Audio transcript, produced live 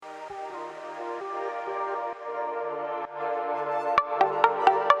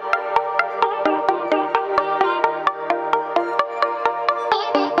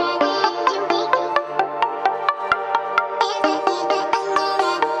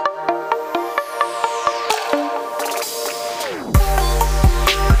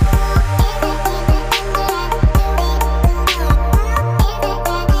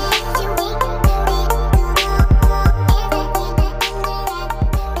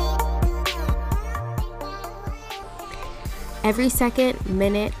Every second,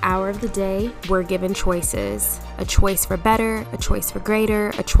 minute, hour of the day, we're given choices. A choice for better, a choice for greater,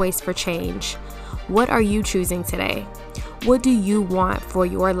 a choice for change. What are you choosing today? What do you want for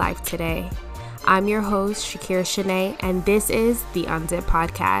your life today? I'm your host, Shakira Shanae, and this is the Unzip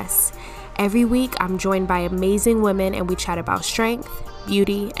Podcast. Every week, I'm joined by amazing women and we chat about strength,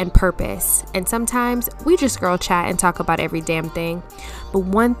 beauty, and purpose. And sometimes we just girl chat and talk about every damn thing. But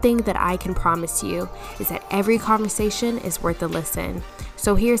one thing that I can promise you is that every conversation is worth a listen.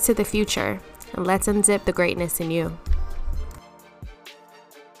 So here's to the future, and let's unzip the greatness in you.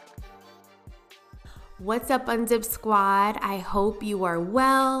 What's up, Unzip Squad? I hope you are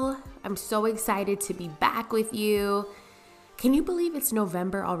well. I'm so excited to be back with you. Can you believe it's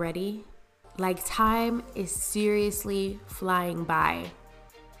November already? Like, time is seriously flying by.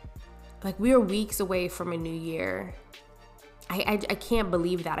 Like, we are weeks away from a new year. I can't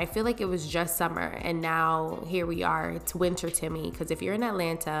believe that. I feel like it was just summer and now here we are. It's winter to me, because if you're in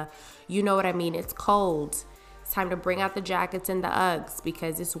Atlanta, you know what I mean. It's cold. It's time to bring out the jackets and the Uggs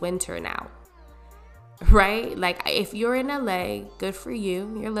because it's winter now. Right? Like, if you're in LA, good for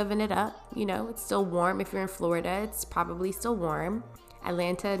you. You're living it up. You know, it's still warm. If you're in Florida, it's probably still warm.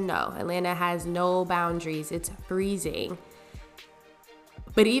 Atlanta, no. Atlanta has no boundaries. It's freezing.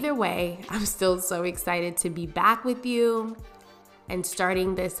 But either way, I'm still so excited to be back with you and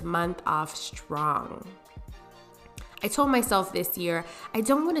starting this month off strong. I told myself this year, I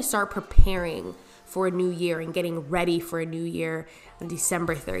don't want to start preparing for a new year and getting ready for a new year on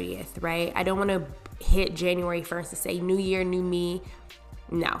December 30th, right? I don't want to hit January 1st to say new year, new me.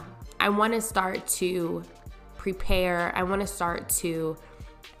 No, I want to start to prepare. I want to start to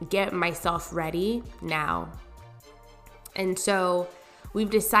get myself ready now. And so we've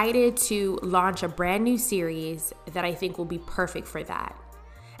decided to launch a brand new series that I think will be perfect for that.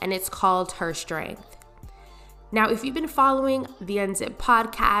 And it's called Her Strength. Now, if you've been following the Unzip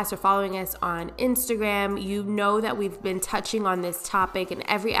Podcast or following us on Instagram, you know that we've been touching on this topic in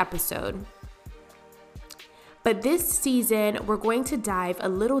every episode. But this season, we're going to dive a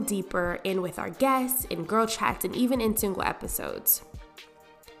little deeper in with our guests, in girl chats, and even in single episodes.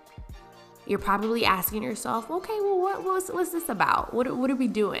 You're probably asking yourself, okay, well, what's this about? What are we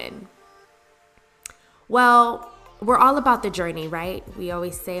doing? Well, we're all about the journey, right? We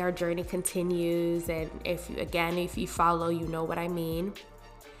always say our journey continues. And if you follow, you know what I mean.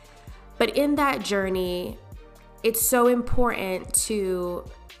 But in that journey, it's so important to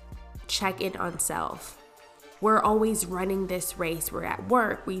check in on self. We're always running this race. We're at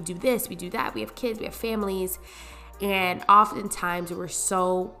work. We do this, we do that. We have kids, we have families. And oftentimes we're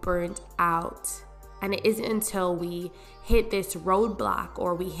so burnt out. And it isn't until we hit this roadblock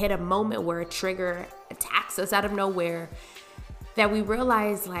or we hit a moment where a trigger attacks us out of nowhere that we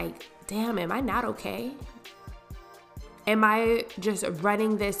realize, like, damn, am I not okay? Am I just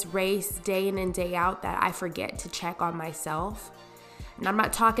running this race day in and day out that I forget to check on myself? And I'm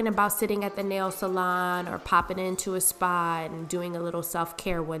not talking about sitting at the nail salon or popping into a spa and doing a little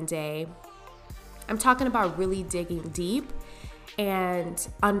self-care one day. I'm talking about really digging deep and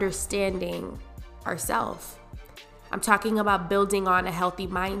understanding ourselves. I'm talking about building on a healthy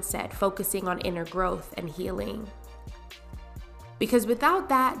mindset, focusing on inner growth and healing. Because without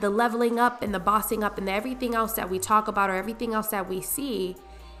that, the leveling up and the bossing up and the everything else that we talk about or everything else that we see,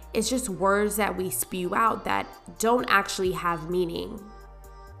 it's just words that we spew out that don't actually have meaning.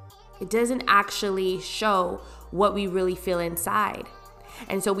 It doesn't actually show what we really feel inside.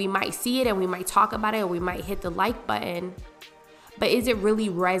 And so we might see it and we might talk about it or we might hit the like button, but is it really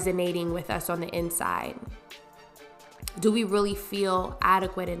resonating with us on the inside? Do we really feel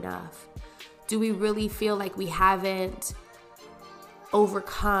adequate enough? Do we really feel like we haven't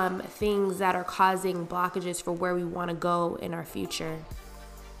overcome things that are causing blockages for where we want to go in our future?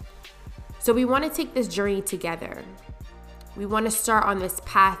 So we want to take this journey together. We want to start on this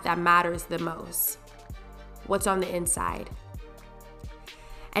path that matters the most. What's on the inside?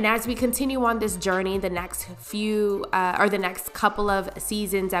 And as we continue on this journey, the next couple of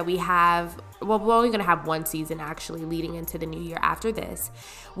seasons that we have, well, we're only going to have one season actually leading into the new year after this.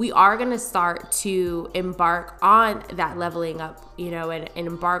 We are going to start to embark on that leveling up, and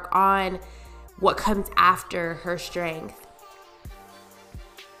embark on what comes after Her Strength.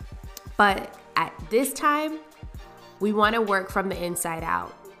 But at this time, we want to work from the inside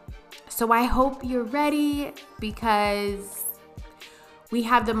out. So I hope you're ready, because we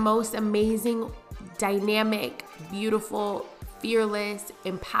have the most amazing, dynamic, beautiful, fearless,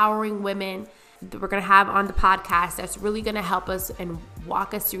 empowering women that we're going to have on the podcast that's really going to help us and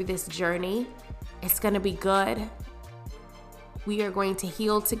walk us through this journey. It's going to be good. We are going to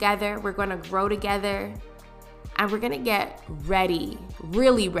heal together. We're going to grow together. and we're gonna get ready,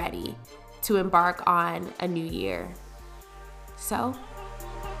 really ready to embark on a new year. So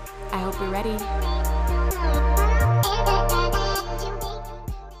I hope you're ready.